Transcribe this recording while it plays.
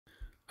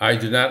I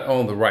do not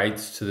own the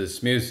rights to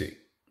this music.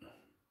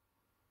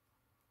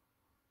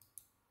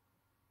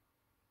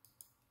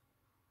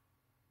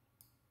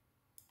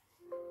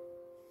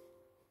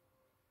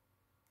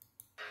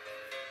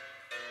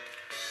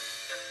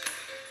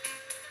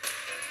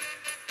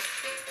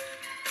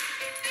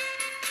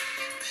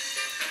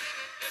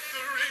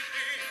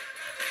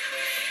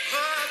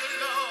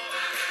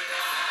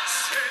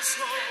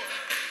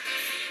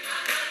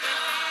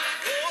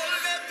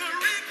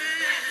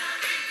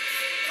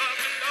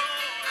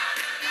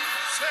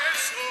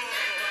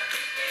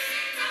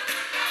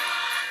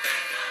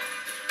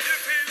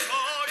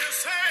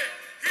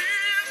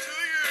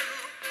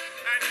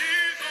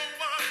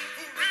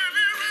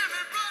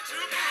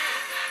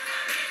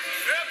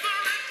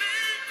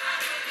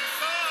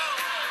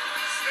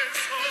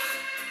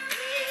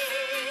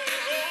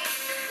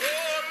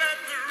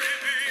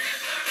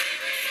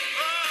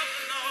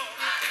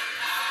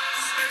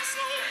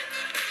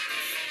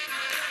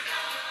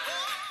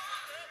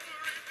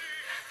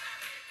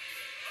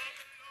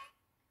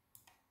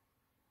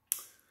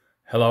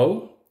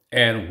 Hello,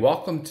 and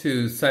welcome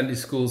to Sunday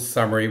School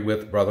Summary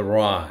with Brother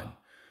Ron.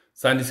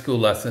 Sunday School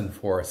lesson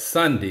for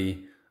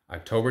Sunday,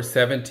 October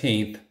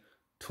 17th,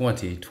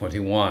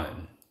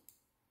 2021.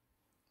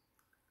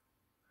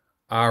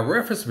 Our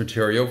reference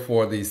material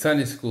for the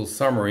Sunday School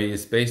Summary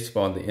is based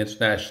upon the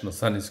International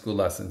Sunday School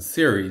Lesson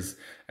Series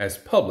as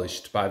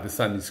published by the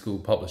Sunday School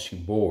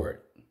Publishing Board.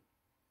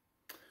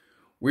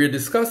 We are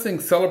discussing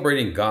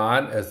Celebrating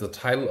God as the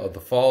title of the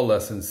Fall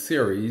Lesson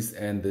Series,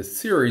 and this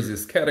series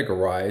is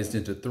categorized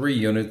into 3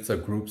 units or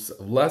groups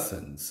of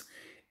lessons.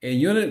 In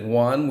Unit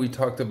 1, we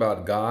talked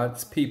about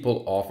God's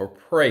people offer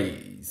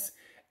praise.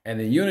 And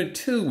in Unit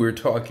 2, we're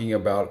talking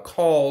about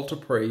call to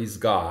praise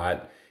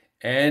God.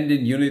 And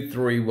in Unit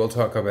 3, we'll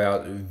talk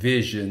about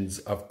visions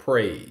of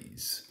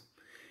praise.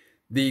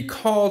 The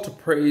Call to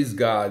Praise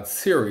God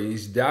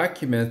series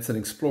documents and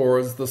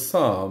explores the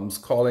Psalms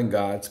calling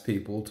God's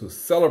people to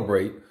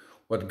celebrate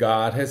what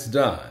God has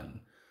done.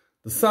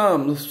 The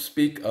Psalms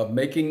speak of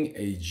making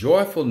a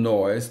joyful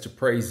noise to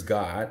praise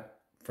God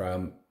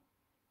from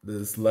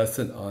this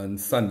lesson on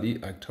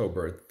Sunday,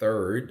 October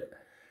 3rd.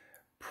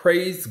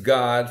 Praise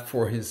God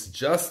for his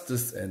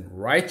justice and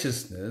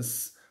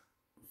righteousness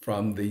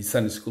from the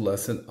Sunday School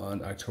lesson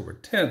on October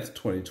 10th,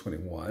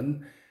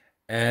 2021.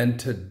 And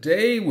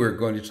today we're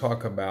going to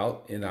talk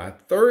about, in our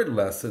 3rd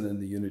lesson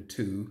in the Unit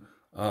 2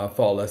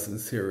 Fall Lesson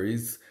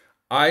Series,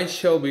 I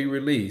Shall Be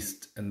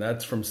Released, and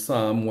that's from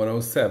Psalm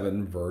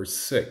 107, verse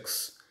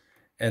 6.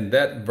 And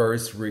that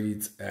verse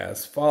reads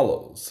as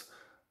follows: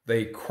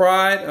 They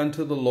cried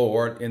unto the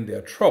Lord in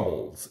their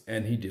troubles,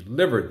 and he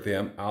delivered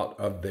them out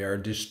of their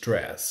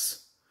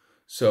distress.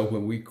 So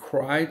when we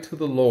cry to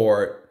the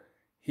Lord,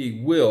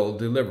 he will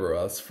deliver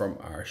us from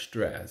our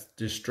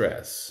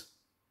distress.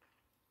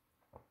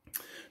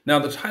 Now,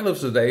 the title of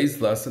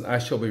today's lesson, I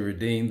Shall Be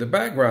Redeemed. The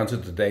background to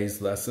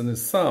today's lesson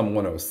is Psalm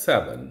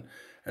 107.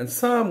 And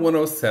Psalm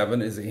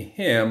 107 is a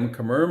hymn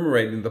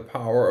commemorating the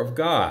power of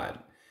God.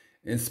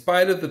 In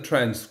spite of the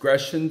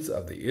transgressions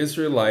of the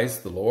Israelites,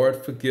 the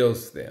Lord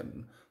forgives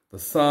them. The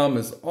psalm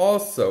is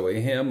also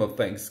a hymn of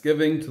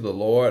thanksgiving to the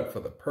Lord for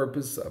the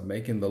purpose of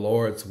making the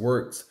Lord's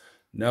works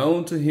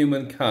known to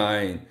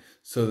humankind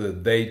so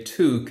that they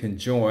too can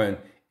join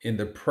in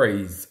the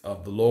praise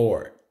of the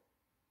Lord.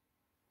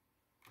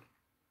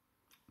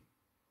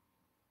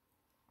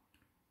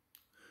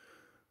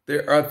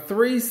 There are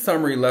 3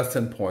 summary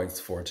lesson points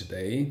for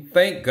today.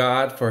 Thank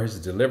God for his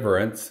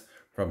deliverance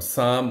from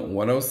Psalm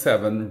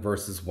 107,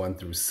 verses 1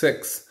 through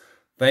 6.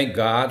 Thank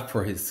God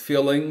for his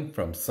filling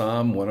from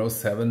Psalm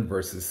 107,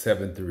 verses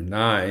 7 through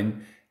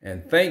 9.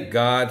 And thank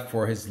God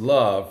for his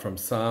love from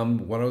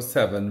Psalm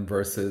 107,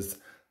 verses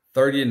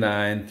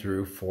 39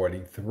 through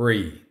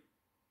 43.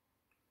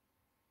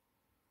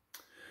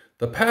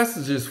 The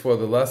passages for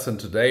the lesson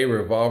today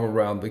revolve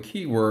around the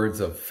key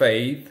words of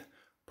faith,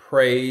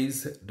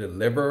 praise,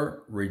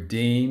 deliver,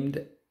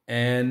 redeemed,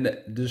 and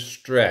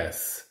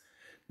distress.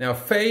 Now,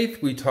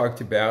 faith we talked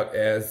about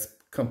as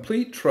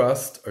complete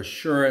trust,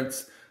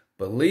 assurance,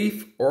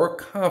 belief, or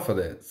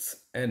confidence.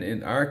 And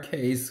in our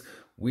case,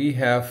 we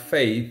have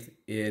faith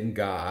in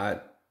God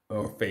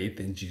or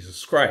faith in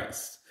Jesus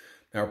Christ.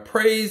 Now,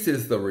 praise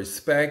is the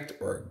respect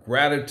or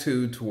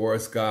gratitude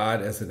towards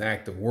God as an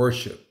act of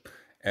worship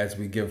as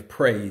we give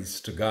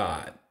praise to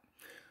God.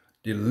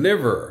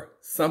 Deliver,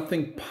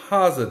 something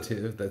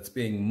positive that's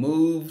being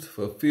moved,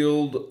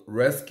 fulfilled,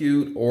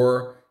 rescued,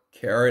 or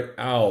carried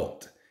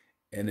out.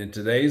 And in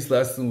today's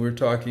lesson, we're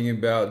talking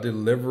about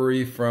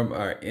delivery from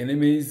our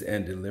enemies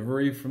and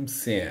delivery from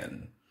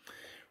sin.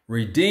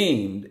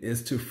 Redeemed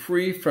is to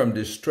free from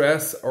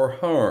distress or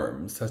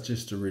harm, such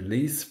as to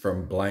release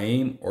from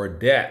blame or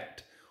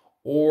debt,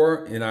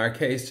 or in our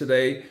case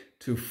today,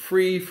 to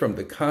free from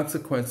the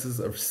consequences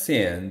of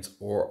sins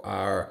or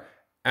our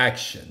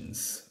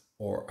actions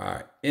or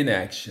our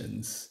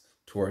inactions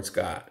towards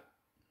God.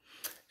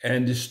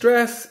 And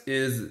distress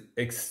is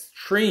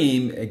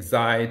extreme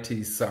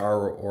anxiety,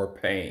 sorrow, or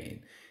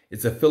pain.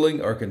 It's a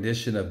feeling or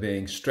condition of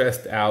being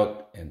stressed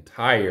out and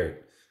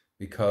tired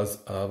because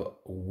of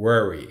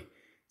worry.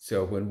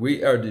 So when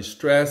we are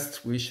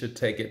distressed, we should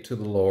take it to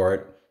the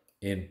Lord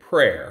in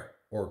prayer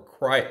or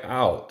cry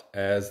out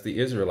as the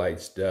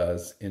Israelites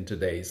does in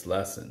today's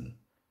lesson.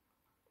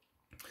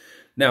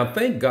 Now,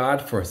 thank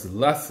God for his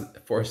lesson,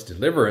 for his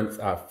deliverance.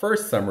 Our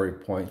first summary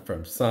point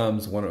from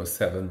Psalms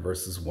 107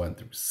 verses 1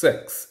 through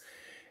 6.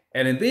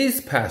 And in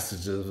these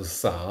passages of the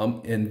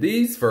Psalm, in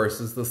these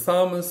verses, the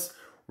psalmist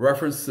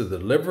references the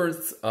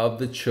deliverance of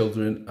the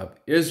children of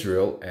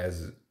Israel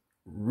as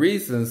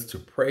reasons to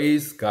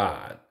praise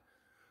God.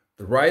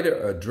 The writer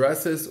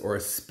addresses or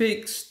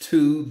speaks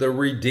to the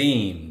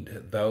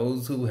redeemed,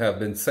 those who have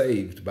been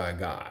saved by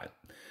God.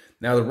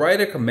 Now, the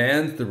writer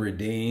commands the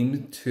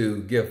redeemed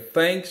to give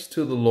thanks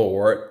to the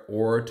Lord,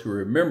 or to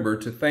remember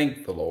to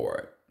thank the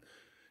Lord,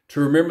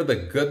 to remember the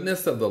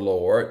goodness of the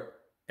Lord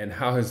and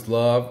how his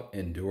love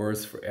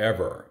endures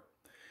forever.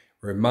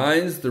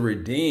 Reminds the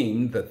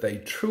redeemed that they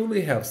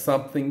truly have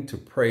something to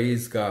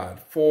praise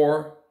God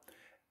for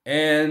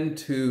and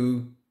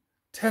to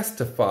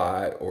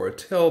testify or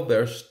tell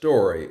their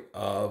story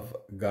of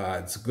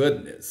God's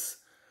goodness.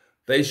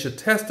 They should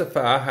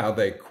testify how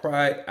they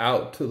cried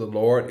out to the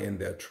Lord in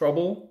their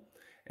trouble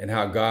and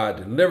how God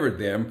delivered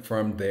them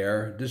from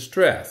their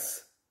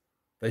distress.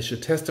 They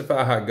should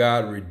testify how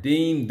God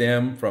redeemed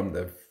them from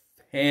the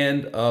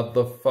hand of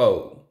the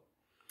foe.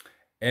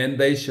 And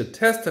they should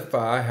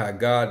testify how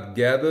God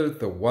gathered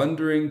the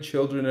wandering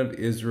children of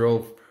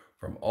Israel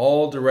from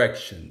all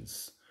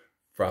directions,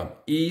 from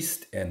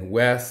east and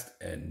west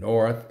and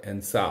north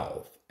and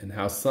south, and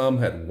how some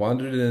had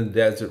wandered in the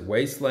desert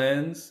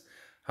wastelands,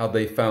 how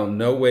they found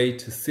no way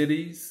to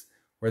cities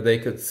where they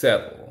could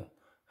settle,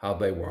 how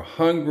they were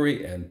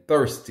hungry and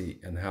thirsty,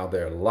 and how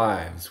their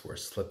lives were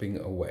slipping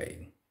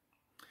away.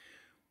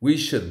 We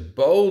should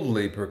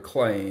boldly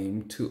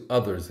proclaim to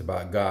others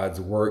about God's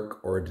work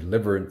or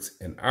deliverance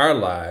in our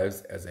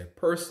lives as a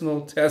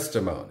personal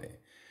testimony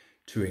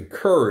to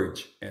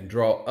encourage and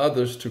draw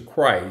others to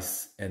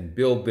Christ and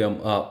build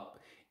them up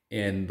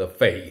in the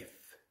faith.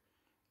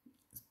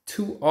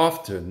 Too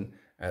often,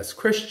 as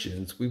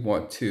Christians, we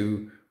want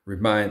to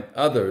remind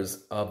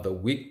others of the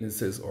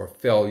weaknesses or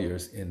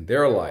failures in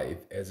their life,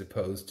 as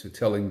opposed to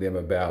telling them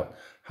about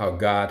how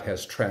God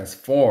has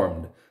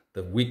transformed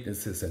the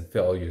weaknesses and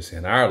failures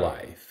in our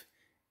life.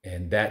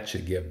 And that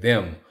should give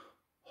them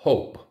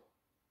hope.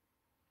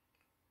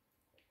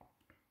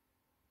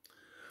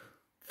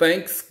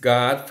 Thanks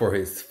God for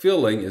his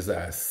filling is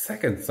our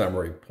second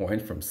summary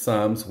point from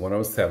Psalms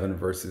 107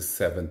 verses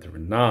 7 through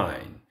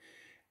 9.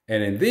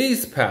 And in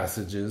these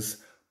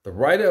passages, the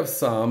writer of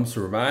Psalms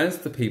reminds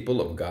the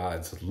people of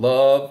God's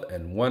love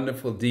and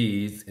wonderful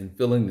deeds in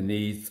filling the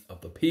needs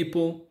of the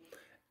people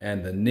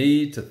and the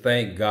need to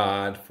thank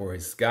God for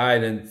his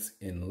guidance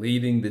in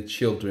leading the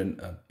children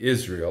of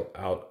Israel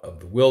out of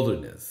the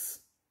wilderness.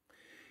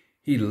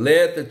 He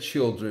led the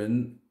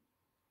children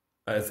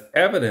as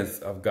evidence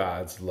of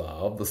God's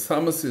love. The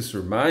psalmist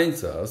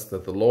reminds us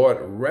that the Lord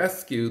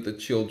rescued the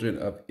children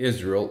of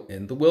Israel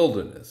in the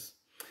wilderness.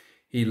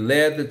 He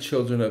led the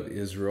children of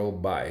Israel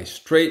by a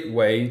straight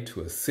way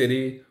to a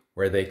city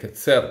where they could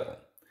settle.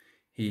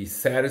 He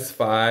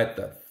satisfied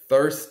the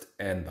thirst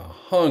and the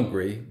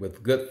hungry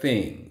with good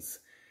things.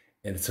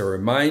 And it's a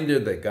reminder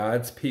that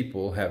God's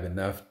people have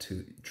enough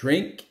to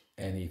drink,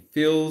 and he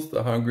fills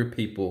the hungry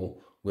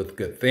people with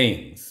good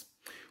things.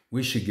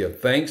 We should give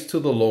thanks to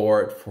the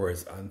Lord for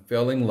his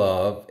unfailing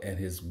love and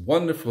his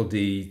wonderful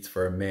deeds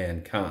for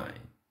mankind.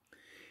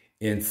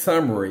 In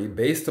summary,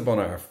 based upon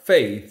our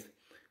faith,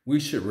 we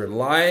should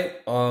rely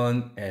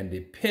on and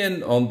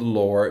depend on the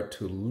Lord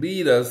to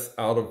lead us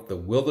out of the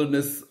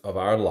wilderness of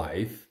our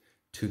life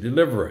to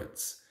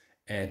deliverance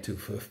and to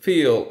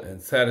fulfill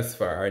and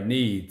satisfy our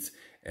needs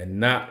and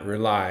not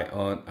rely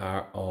on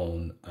our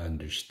own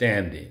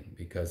understanding.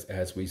 Because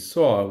as we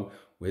saw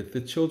with the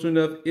children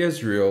of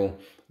Israel,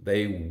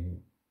 they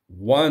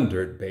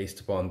wandered based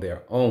upon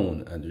their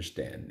own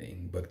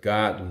understanding, but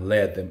God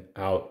led them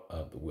out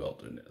of the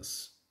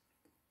wilderness.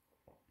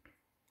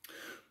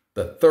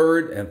 The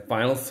third and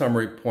final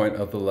summary point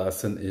of the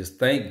lesson is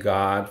thank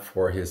God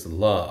for his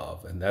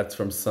love. And that's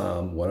from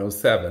Psalm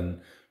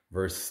 107,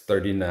 verse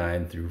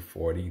 39 through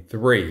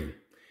 43.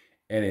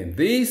 And in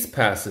these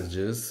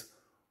passages,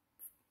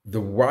 the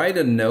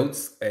writer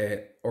notes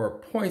or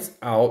points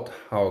out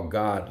how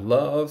God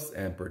loves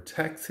and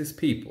protects his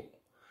people,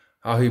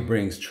 how he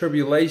brings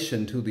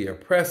tribulation to the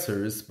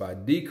oppressors by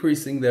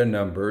decreasing their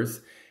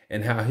numbers,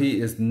 and how he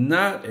is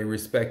not a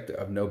respecter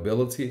of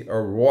nobility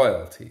or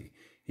royalty.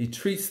 He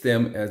treats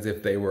them as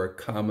if they were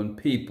common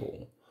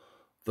people.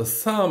 The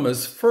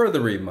psalmist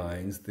further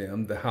reminds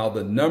them that how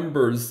the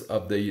numbers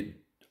of the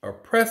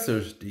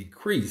oppressors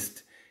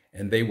decreased,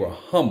 and they were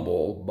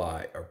humbled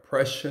by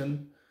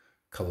oppression,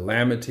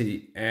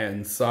 calamity,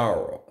 and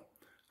sorrow.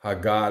 How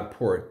God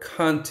poured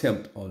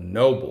contempt on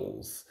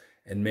nobles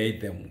and made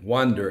them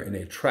wander in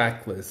a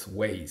trackless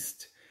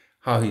waste.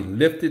 How he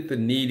lifted the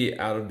needy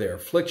out of their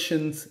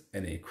afflictions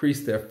and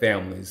increased their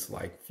families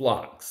like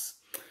flocks.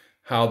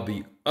 How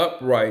the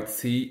upright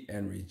see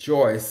and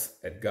rejoice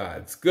at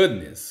God's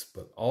goodness,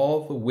 but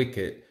all the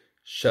wicked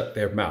shut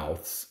their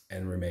mouths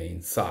and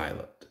remain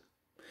silent.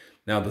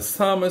 Now, the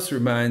psalmist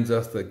reminds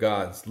us that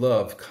God's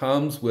love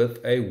comes with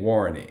a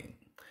warning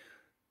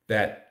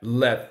that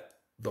let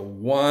the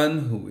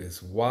one who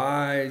is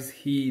wise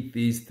heed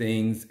these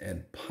things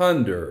and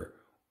ponder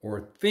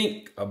or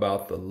think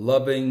about the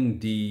loving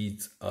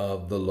deeds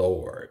of the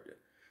Lord.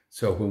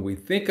 So when we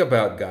think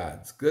about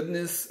God's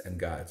goodness and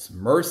God's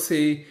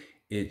mercy,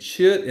 it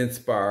should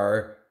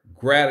inspire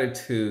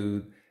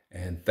gratitude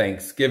and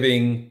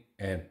thanksgiving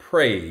and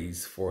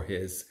praise for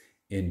his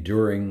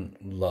enduring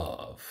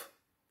love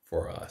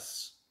for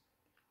us.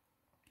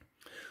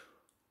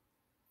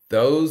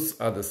 Those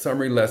are the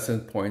summary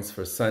lesson points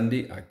for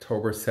Sunday,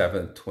 October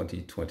 7th,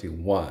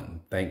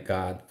 2021. Thank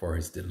God for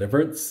his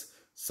deliverance,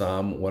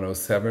 Psalm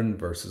 107,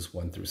 verses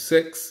 1 through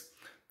 6.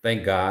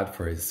 Thank God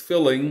for his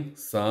filling,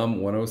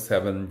 Psalm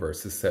 107,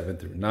 verses 7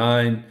 through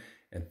 9.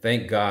 And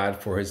thank God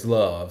for his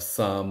love,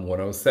 Psalm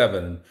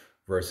 107,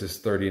 verses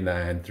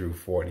 39 through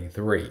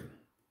 43.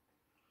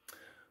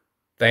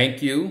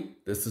 Thank you.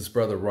 This is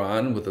Brother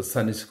Ron with a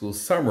Sunday School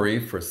Summary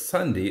for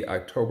Sunday,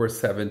 October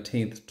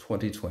 17th,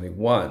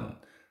 2021.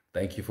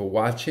 Thank you for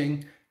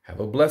watching. Have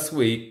a blessed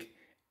week,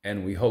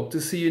 and we hope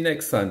to see you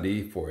next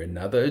Sunday for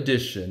another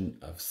edition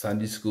of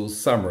Sunday School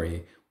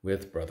Summary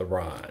with Brother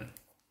Ron.